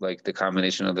was like the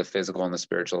combination of the physical and the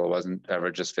spiritual. It wasn't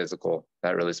ever just physical.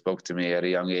 That really spoke to me at a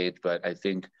young age. But I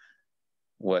think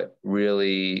what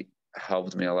really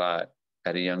helped me a lot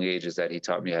at a young age is that he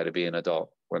taught me how to be an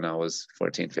adult when I was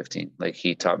 14, 15. Like,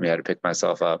 he taught me how to pick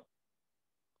myself up,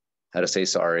 how to say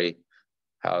sorry,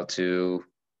 how to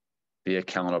be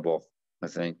accountable. I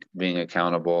think being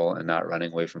accountable and not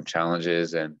running away from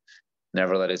challenges, and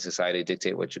never letting society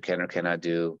dictate what you can or cannot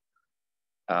do.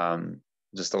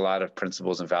 Just a lot of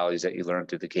principles and values that you learn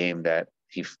through the game that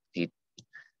he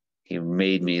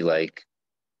made me, like,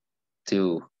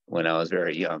 do when I was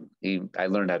very young. I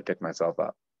learned how to pick myself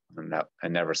up, and I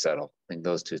never settle. I think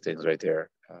those two things right there.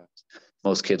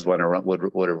 Most kids would have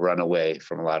run away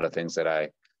from a lot of things that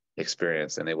I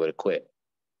experienced, and they would have quit.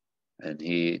 And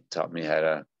he taught me how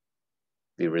to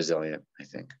be resilient, I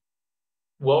think.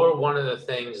 What were one of the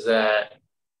things that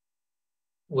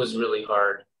was really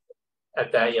hard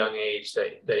at that young age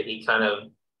that he kind of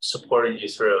supported you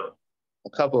through? A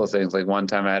couple of things. Like one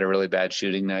time I had a really bad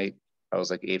shooting night. I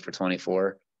was like 8 for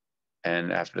 24.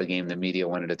 And after the game, the media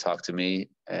wanted to talk to me,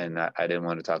 and I didn't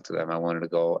want to talk to them. I wanted to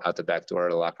go out the back door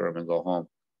of the locker room and go home.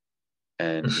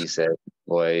 And he said,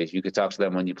 "Boy, you could talk to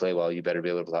them when you play well. You better be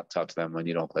able to talk to them when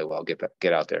you don't play well.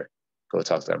 Get out there, go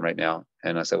talk to them right now."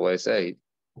 And I said, "What do I say?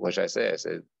 What should I say?"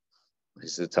 He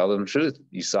said, "Tell them the truth.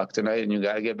 You suck tonight, and you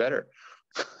got to get better."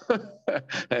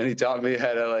 And he taught me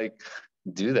how to like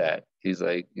do that. He's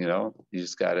like, you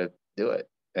just got to do it.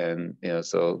 And,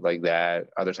 so like that.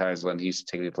 Other times when he used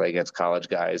to take me to play against college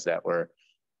guys that were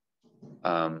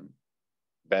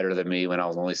better than me when I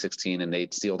was only 16, and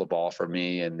they'd steal the ball from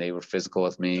me and they were physical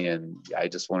with me, and I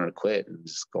just wanted to quit and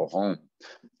just go home.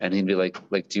 And he'd be like,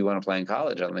 "Do you want to play in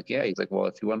college?" I'm like, "Yeah." He's like, "Well,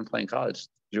 if you want to play in college,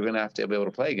 you're going to have to be able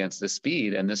to play against this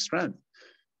speed and this strength.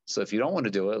 So if you don't want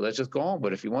to do it, let's just go home.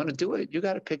 But if you want to do it, you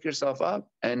got to pick yourself up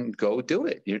and go do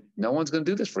it. No one's going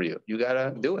to do this for you. You got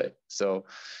to do it." So,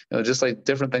 just like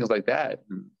different things like that,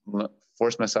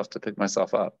 force myself to pick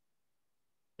myself up.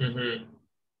 Mm-hmm.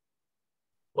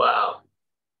 Wow.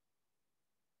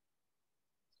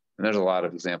 And there's a lot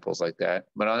of examples like that.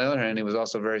 But on the other hand, he was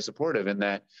also very supportive in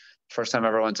that first time I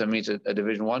ever went to meet a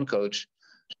Division I coach,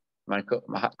 my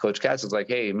coach Katz was like,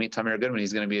 "Hey, meet Tamir Goodman.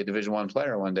 He's going to be a Division I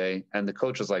player one day." And the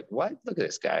coach was like, "What? Look at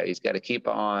this guy. He's got to keep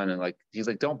on." And like, he's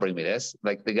like, "Don't bring me this."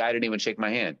 Like the guy didn't even shake my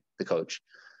hand, the coach.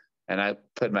 And I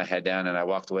put my head down and I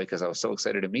walked away because I was so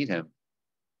excited to meet him.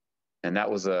 And that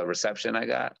was a reception I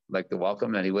got, like the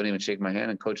welcome, that he wouldn't even shake my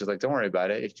hand. And coach was like, "Don't worry about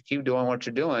it. If you keep doing what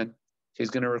you're doing,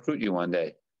 he's going to recruit you one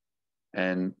day."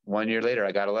 And 1 year later,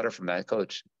 I got a letter from that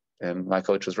coach. And my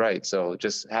coach was right. So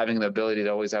just having the ability to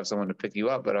always have someone to pick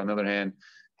you up, but on the other hand,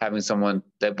 having someone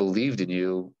that believed in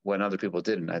you when other people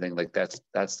didn't, I think like that's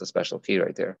the special key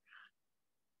right there.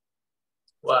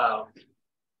 Wow.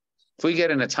 If we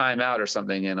get in a timeout or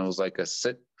something and it was like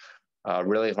a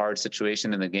really hard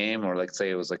situation in the game, or like say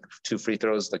it was like 2 free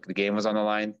throws, like the game was on the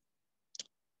line,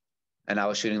 and I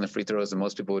was shooting the free throws, and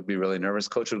most people would be really nervous,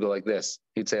 coach would go like this.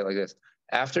 He'd say it like this: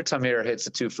 "After Tamir hits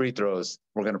the 2 free throws,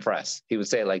 we're going to press." He would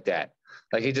say it like that.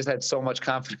 Like he just had so much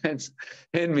confidence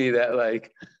in me that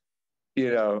like,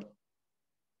 there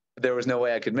was no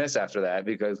way I could miss after that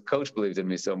because coach believed in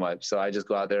me so much. So I just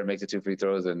go out there and make the 2 free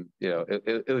throws. And,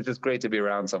 it was just great to be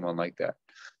around someone like that.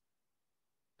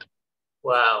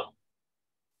 Wow.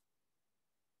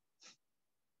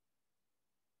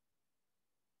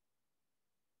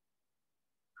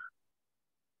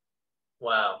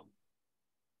 Wow.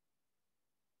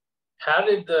 How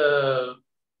did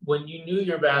when you knew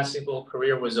your basketball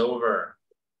career was over,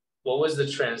 what was the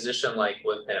transition like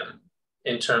with him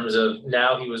in terms of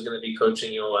now he was going to be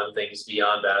coaching you on things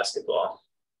beyond basketball?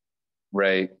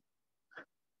 Right.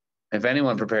 If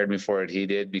anyone prepared me for it, he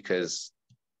did, because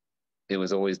it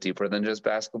was always deeper than just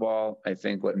basketball. I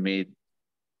think what made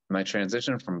my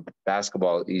transition from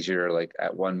basketball easier, like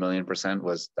at 1,000,000%,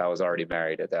 was I was already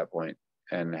married at that point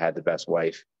and had the best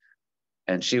wife.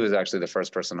 And she was actually the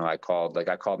first person who I called. Like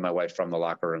I called my wife from the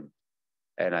locker room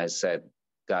and I said,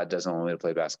 "God doesn't want me to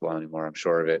play basketball anymore. I'm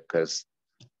sure of it, because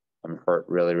I'm hurt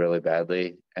really, really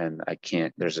badly. And I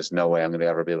can't, there's just no way I'm going to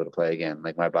ever be able to play again.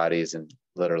 Like my body is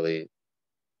literally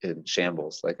in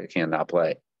shambles. Like I cannot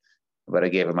play." But I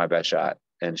gave it my best shot.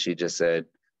 And she said,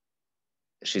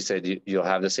 "You'll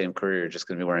have the same career. You're just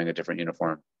going to be wearing a different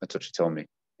uniform." That's what she told me.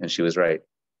 And she was right.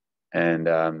 And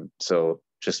so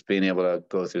just being able to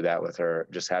go through that with her,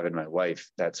 just having my wife,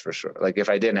 that's for sure. Like if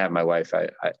I didn't have my wife, I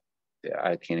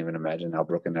can't even imagine how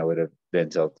broken I would have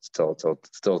been till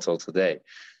today.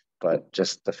 But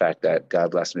just the fact that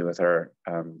God blessed me with her,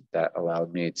 that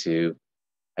allowed me to,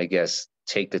 I guess,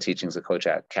 take the teachings of Coach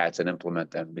Katz and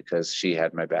implement them, because she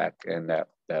had my back. And that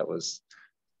was,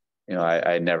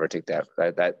 I never take that.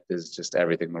 That is just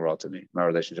everything in the world to me, my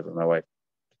relationship with my wife.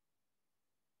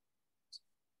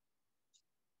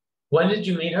 When did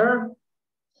you meet her?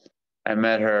 I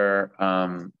met her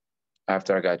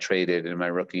after I got traded in my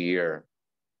rookie year.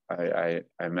 I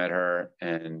met her,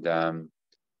 and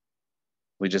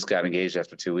we just got engaged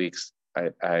after 2 weeks.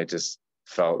 I just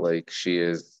felt like she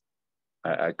is.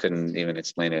 I couldn't even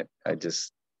explain it.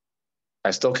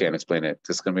 I still can't explain it.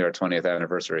 This is going to be our 20th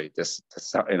anniversary this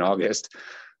in August,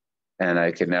 and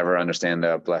I could never understand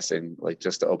the blessing, like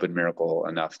just the open miracle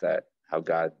enough, that how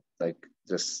God like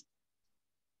just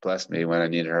blessed me when I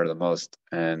needed her the most.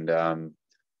 And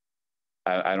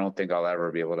I don't think I'll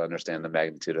ever be able to understand the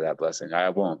magnitude of that blessing. I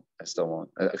won't. I still won't,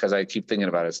 because I keep thinking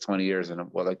about it. It's 20 years, and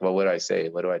what would I say?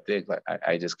 What do I think? Like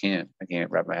I just can't. I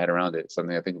can't wrap my head around it. It's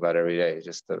something I think about every day. It's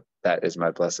just that is my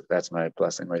blessing. That's my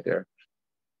blessing right there.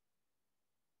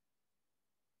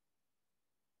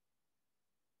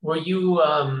 Were you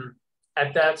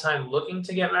at that time looking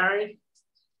to get married?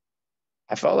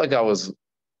 I felt like I was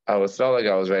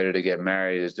ready to get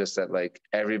married. It's just that like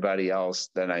everybody else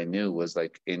that I knew was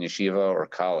like in yeshiva or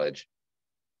college,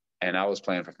 and I was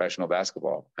playing professional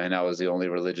basketball, and I was the only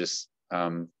religious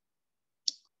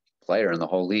player in the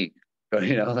whole league.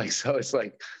 Like so it's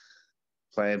like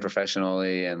playing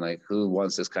professionally, and like who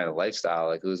wants this kind of lifestyle?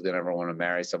 Like who's gonna ever want to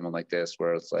marry someone like this,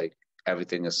 where it's like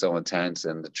everything is so intense,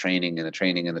 and the training and the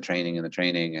training and the training and the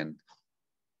training, and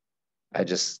I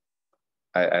just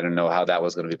I don't know how that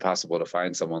was going to be possible to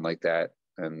find someone like that.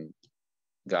 And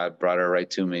God brought her right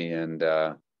to me, and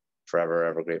forever,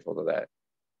 ever grateful to that.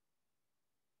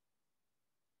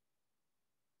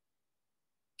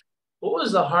 What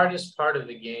was the hardest part of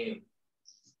the game?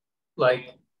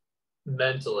 Like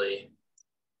mentally,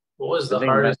 what was I the think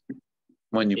hardest?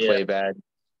 when you Yeah.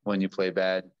 play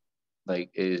bad, like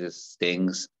it just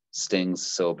stings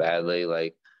so badly.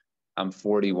 Like I'm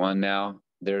 41 now.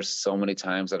 There's so many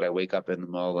times that I wake up in the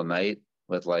middle of the night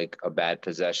with like a bad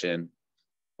possession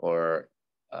or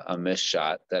a missed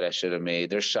shot that I should have made.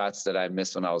 There's shots that I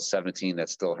missed when I was 17 that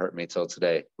still hurt me till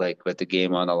today. Like with the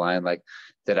game on the line, like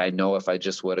that I know if I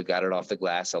just would have got it off the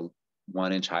glass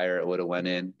 1 inch higher, it would have went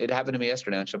in. It happened to me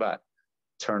yesterday on Shabbat.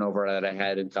 Turnover that I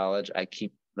had in college. I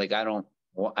keep like I don't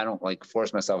like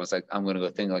force myself. It's like I'm gonna go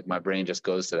think like my brain just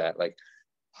goes to that. Like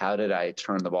how did I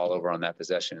turn the ball over on that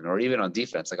possession, or even on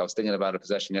defense? Like I was thinking about a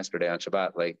possession yesterday on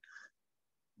Shabbat. Like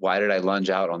why did I lunge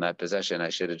out on that possession? I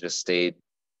should have just stayed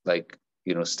like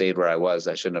stayed where I was.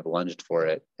 I shouldn't have lunged for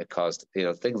it. It caused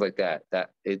things like that. That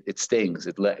it stings.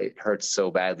 It hurts so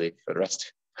badly for the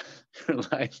rest of your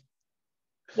life.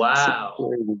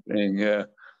 Wow. Thing, yeah.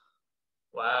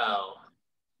 Wow.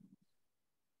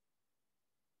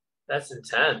 That's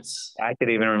intense. I could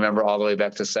even remember all the way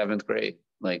back to 7th grade.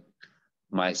 Like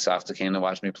my Safta came to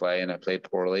watch me play, and I played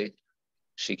poorly.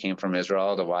 She came from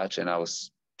Israel to watch, and I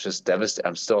was just devastated.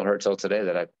 I'm still hurt till today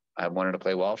that I wanted to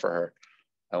play well for her.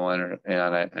 I wanted, and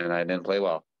I didn't play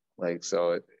well. Like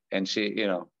so, and she,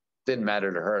 didn't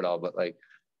matter to her at all. But like,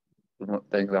 I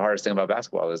think the hardest thing about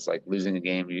basketball is like losing a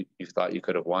game you thought you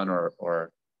could have won,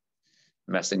 or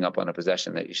messing up on a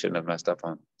possession that you shouldn't have messed up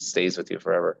on. It stays with you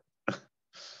forever.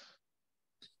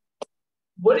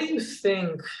 What do you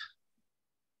think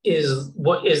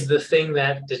what is the thing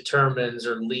that determines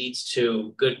or leads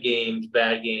to good games,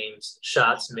 bad games,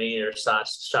 shots made or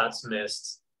shots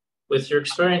missed? With your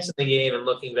experience in the game and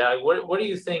looking back, what do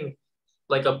you think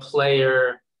like a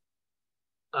player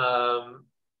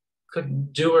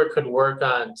could do or could work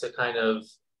on to kind of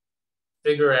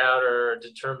figure out or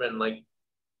determine like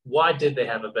why did they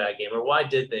have a bad game or why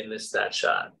did they miss that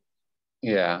shot?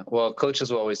 Yeah. Well,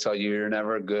 coaches will always tell you you're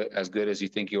never as good as you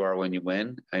think you are when you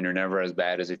win, and you're never as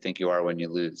bad as you think you are when you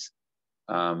lose.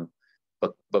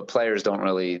 But players don't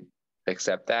really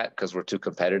accept that because we're too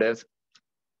competitive.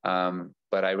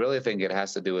 But I really think it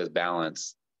has to do with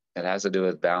balance. It has to do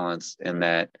with balance in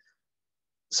that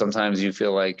sometimes you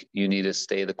feel like you need to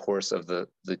stay the course of the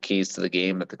keys to the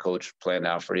game that the coach planned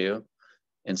out for you.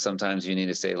 And sometimes you need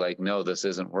to say like, no, this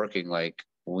isn't working. Like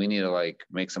we need to like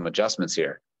make some adjustments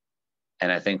here.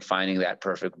 And I think finding that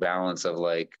perfect balance of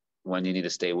like when you need to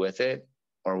stay with it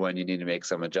or when you need to make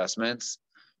some adjustments.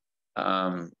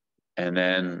 And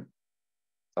then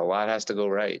a lot has to go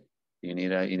right. You need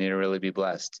to really be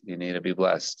blessed. You need to be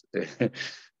blessed.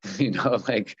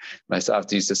 Like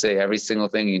myself used to say, every single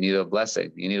thing you need a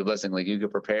blessing. You need a blessing. Like you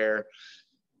could prepare,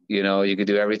 you could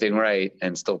do everything right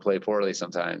and still play poorly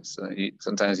sometimes.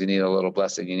 Sometimes you need a little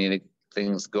blessing. You need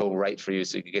things go right for you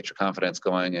so you can get your confidence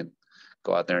going and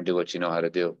go out there and do what you know how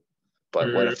to do.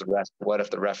 But what if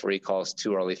the referee calls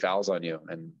 2 early fouls on you,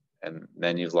 and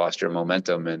then you've lost your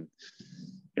momentum and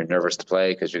you're nervous to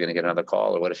play because you're going to get another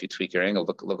call? Or what if you tweak your angle?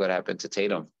 Look what happened to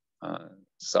Tatum,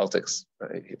 Celtics,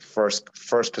 right?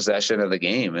 First possession of the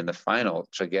game in the final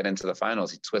to get into the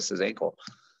finals, he twists his ankle,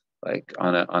 like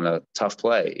on a tough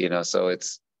play, So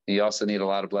you also need a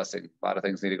lot of blessing. A lot of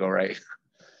things need to go right.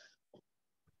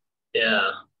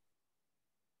 Yeah.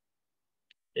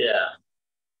 Yeah.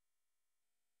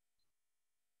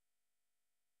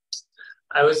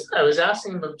 I was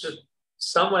asking them just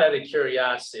somewhat out of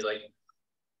curiosity, like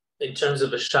in terms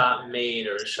of a shot made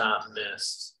or a shot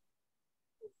missed.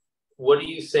 What do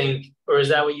you think, or is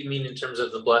that what you mean in terms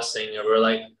of the blessing? Or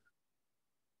like,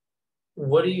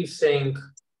 what do you think?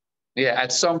 Yeah,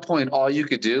 at some point, all you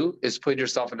could do is put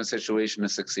yourself in a situation to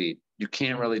succeed. You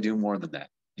can't really do more than that.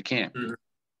 You can't. Mm-hmm.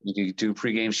 You could do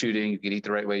pregame shooting. You could eat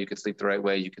the right way. You could sleep the right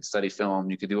way. You could study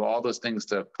film. You could do all those things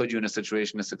to put you in a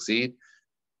situation to succeed.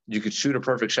 You could shoot a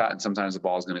perfect shot, and sometimes the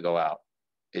ball is going to go out.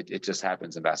 It just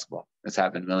happens in basketball. It's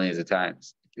happened millions of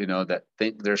times. you know, that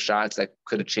think they're shots that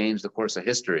could have changed the course of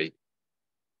history,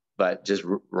 but just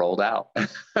rolled out.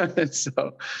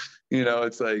 So, you know,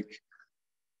 it's like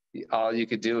all you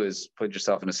could do is put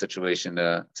yourself in a situation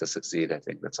to succeed. I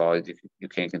think that's all you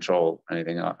can't control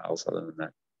anything else other than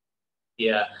that.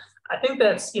 Yeah. I think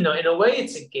that's, you know, in a way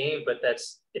it's a game, but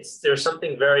there's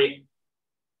something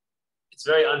it's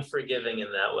very unforgiving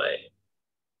in that way.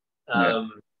 Yeah.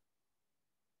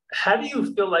 How do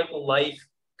you feel like life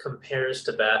compares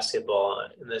to basketball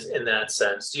in that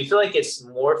sense? Do you feel like it's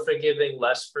more forgiving,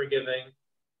 less forgiving?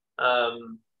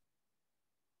 Um,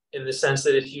 in the sense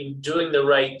that if you're doing the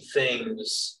right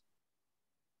things,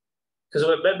 because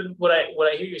what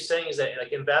I hear you saying is that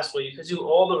like in basketball you could do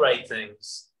all the right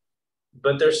things,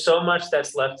 but there's so much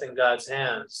that's left in God's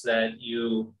hands that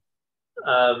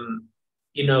um,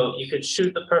 you know, you could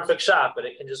shoot the perfect shot, but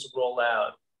it can just roll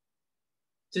out.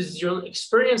 Does your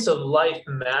experience of life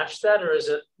match that, or is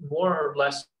it more or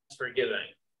less forgiving?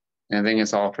 I think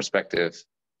it's all perspective.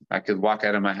 I could walk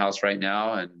out of my house right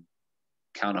now and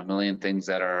count a million things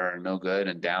that are no good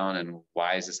and down, and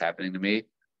why is this happening to me?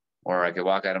 Or I could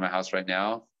walk out of my house right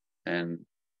now and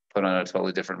put on a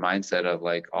totally different mindset of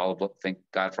like thank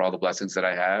God for all the blessings that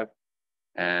I have,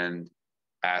 and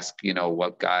ask, you know,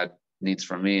 what God needs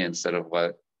from me instead of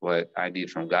what I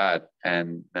need from God.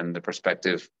 And then the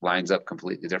perspective lines up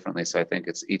completely differently. So I think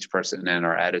it's each person and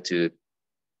our attitude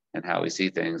and how we see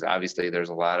things. Obviously, there's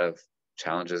a lot of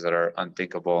challenges that are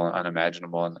unthinkable and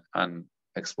unimaginable and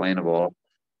unexplainable.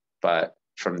 But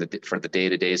for the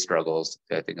day-to-day struggles,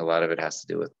 I think a lot of it has to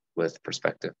do with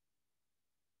perspective.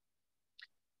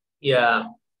 Yeah.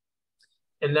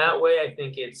 In that way, I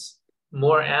think it's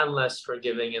more and less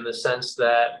forgiving in the sense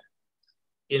that,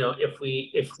 you know, if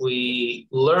we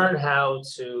learn how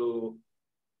to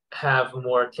have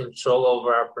more control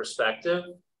over our perspective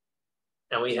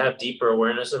and we have deeper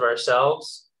awareness of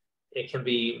ourselves, it can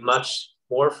be much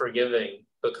more forgiving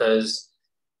because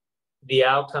the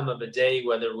outcome of a day,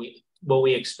 whether what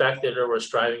we expected or we're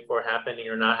striving for happening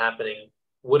or not happening,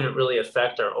 wouldn't really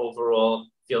affect our overall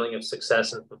feeling of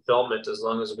success and fulfillment as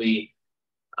long as we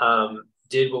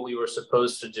did what we were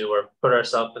supposed to do or put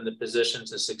ourselves in the position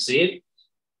to succeed.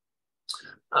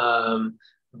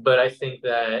 But I think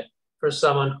that for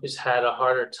someone who's had a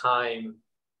harder time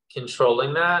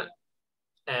controlling that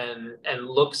and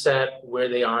looks at where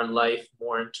they are in life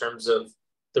more in terms of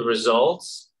the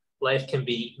results, life can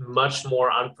be much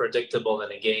more unpredictable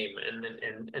than a game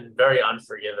and very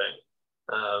unforgiving.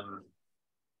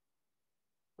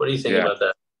 What do you think about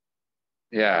that?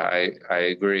 Yeah, I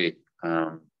agree.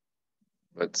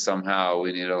 But somehow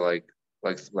we need to like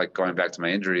going back to my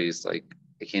injuries, like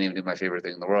I can't even do my favorite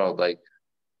thing in the world. Like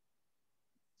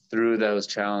through those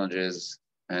challenges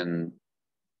and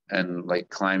like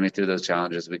climbing through those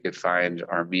challenges, we could find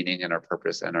our meaning and our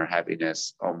purpose and our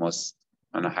happiness almost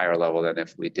on a higher level than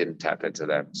if we didn't tap into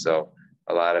them. So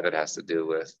a lot of it has to do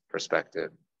with perspective.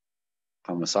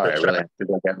 I'm sorry, I really have to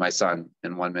go get my son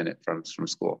in 1 minute from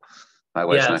school. My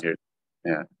wife's not here.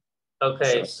 Yeah.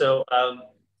 Okay. So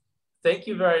thank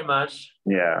you very much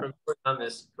for going on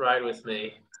this ride with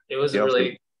me. It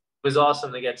was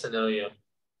awesome to get to know you.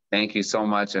 Thank you so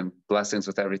much, and blessings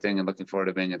with everything, and looking forward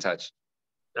to being in touch.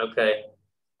 Okay.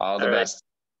 All the best.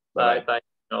 Bye. Bye.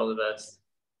 All the best.